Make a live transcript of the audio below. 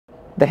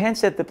The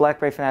handset that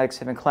BlackBerry fanatics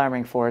have been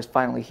clamoring for is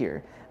finally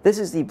here. This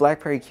is the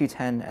BlackBerry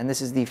Q10, and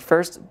this is the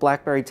first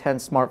BlackBerry 10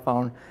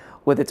 smartphone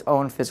with its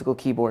own physical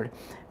keyboard.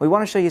 We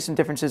want to show you some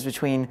differences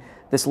between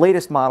this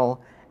latest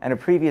model and a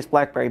previous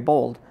BlackBerry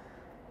Bold.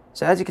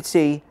 So as you can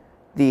see,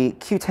 the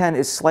Q10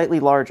 is slightly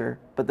larger,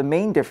 but the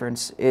main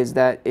difference is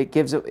that it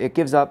gives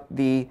up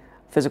the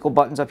physical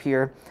buttons up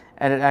here,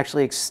 and it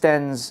actually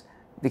extends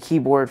the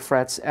keyboard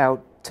frets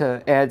out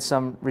to add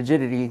some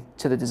rigidity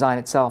to the design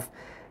itself.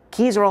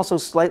 Keys are also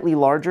slightly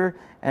larger,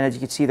 and as you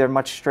can see, they're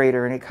much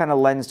straighter, and it kind of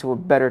lends to a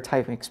better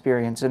typing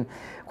experience. And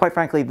quite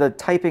frankly, the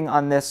typing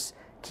on this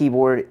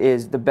keyboard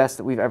is the best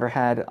that we've ever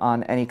had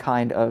on any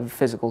kind of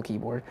physical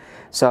keyboard.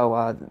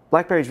 So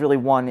BlackBerry's really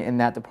won in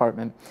that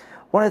department.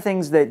 One of the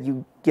things that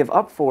you give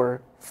up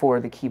for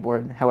the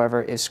keyboard,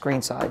 however, is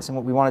screen size. And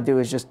what we want to do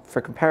is just,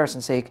 for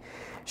comparison's sake,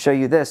 show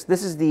you this.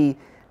 This is the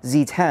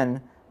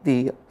Z10,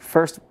 the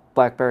first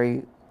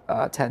BlackBerry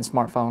 10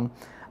 smartphone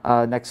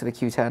next to the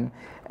Q10.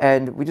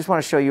 And we just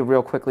want to show you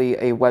real quickly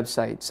a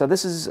website. So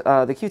this is,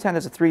 the Q10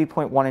 has a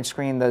 3.1-inch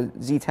screen, the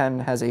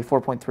Z10 has a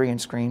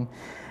 4.3-inch screen.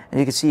 And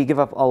you can see you give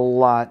up a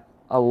lot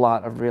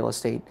of real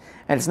estate.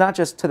 And it's not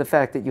just to the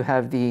fact that you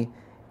have the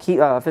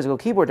physical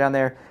keyboard down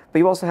there, but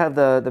you also have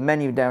the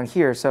menu down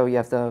here, so you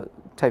have to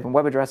type in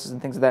web addresses and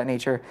things of that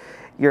nature.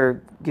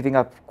 You're giving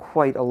up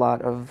quite a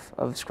lot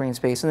of screen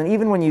space. And then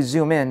even when you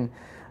zoom in,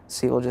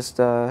 see, we'll just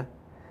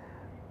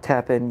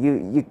tap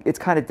in, it's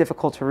kind of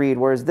difficult to read,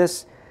 whereas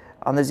this,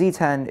 on the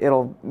Z10,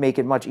 it'll make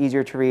it much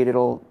easier to read.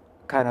 It'll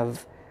kind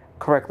of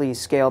correctly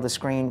scale the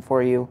screen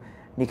for you.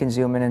 You can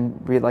zoom in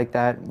and read like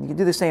that. You can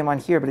do the same on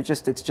here, but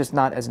it's just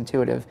not as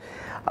intuitive.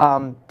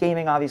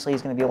 Gaming obviously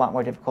is going to be a lot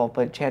more difficult,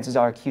 but chances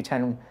are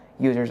Q10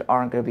 users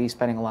aren't going to be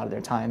spending a lot of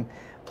their time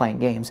playing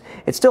games.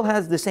 It still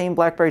has the same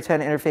BlackBerry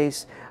 10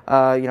 interface,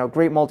 you know,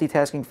 great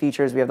multitasking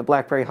features. We have the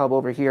BlackBerry Hub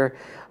over here.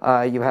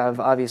 You have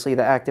obviously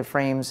the active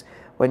frames.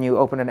 When you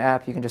open an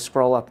app, you can just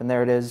scroll up and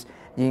there it is.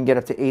 You can get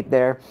up to 8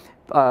 there.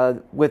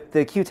 With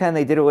the Q10,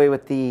 they did away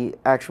with the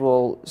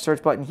actual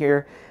search button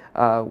here.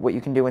 What you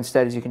can do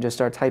instead is you can just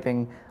start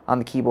typing on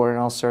the keyboard and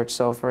I'll search.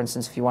 So for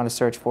instance, if you want to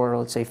search for,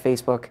 let's say,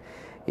 Facebook,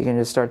 you can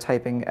just start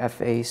typing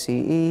FACE,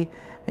 and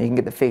you can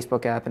get the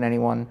Facebook app, and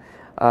anyone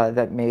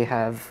that may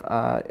have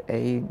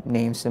a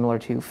name similar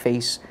to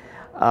Face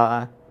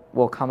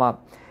will come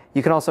up.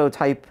 You can also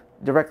type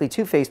directly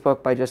to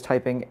Facebook by just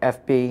typing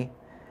FB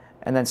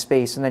and then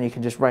space, and then you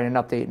can just write an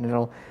update and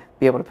it'll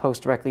be able to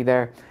post directly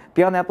there.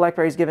 Beyond that,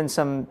 BlackBerry's given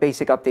some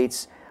basic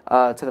updates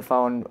to the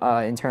phone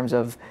in terms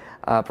of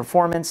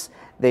performance.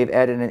 They've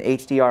added an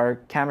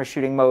HDR camera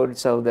shooting mode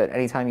so that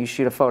anytime you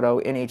shoot a photo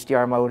in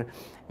HDR mode,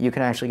 you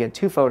can actually get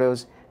 2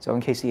 photos. So in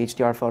case the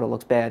HDR photo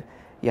looks bad,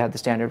 you have the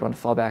standard one to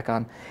fall back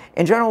on.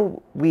 In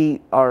general,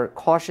 we are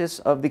cautious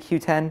of the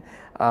Q10.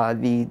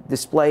 The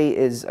display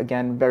is,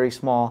 again, very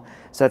small,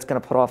 so that's going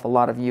to put off a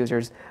lot of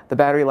users. The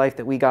battery life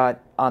that we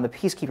got on the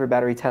Peacekeeper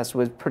battery test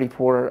was pretty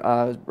poor,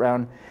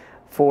 around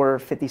 4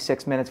 hours,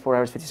 56 minutes.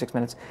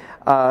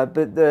 But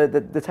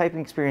the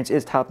typing experience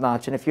is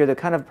top-notch, and if you're the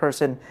kind of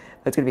person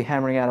that's going to be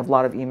hammering out a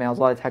lot of emails,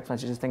 a lot of text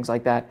messages, things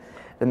like that,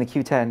 then the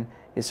Q10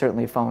 is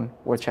certainly a phone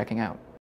worth checking out.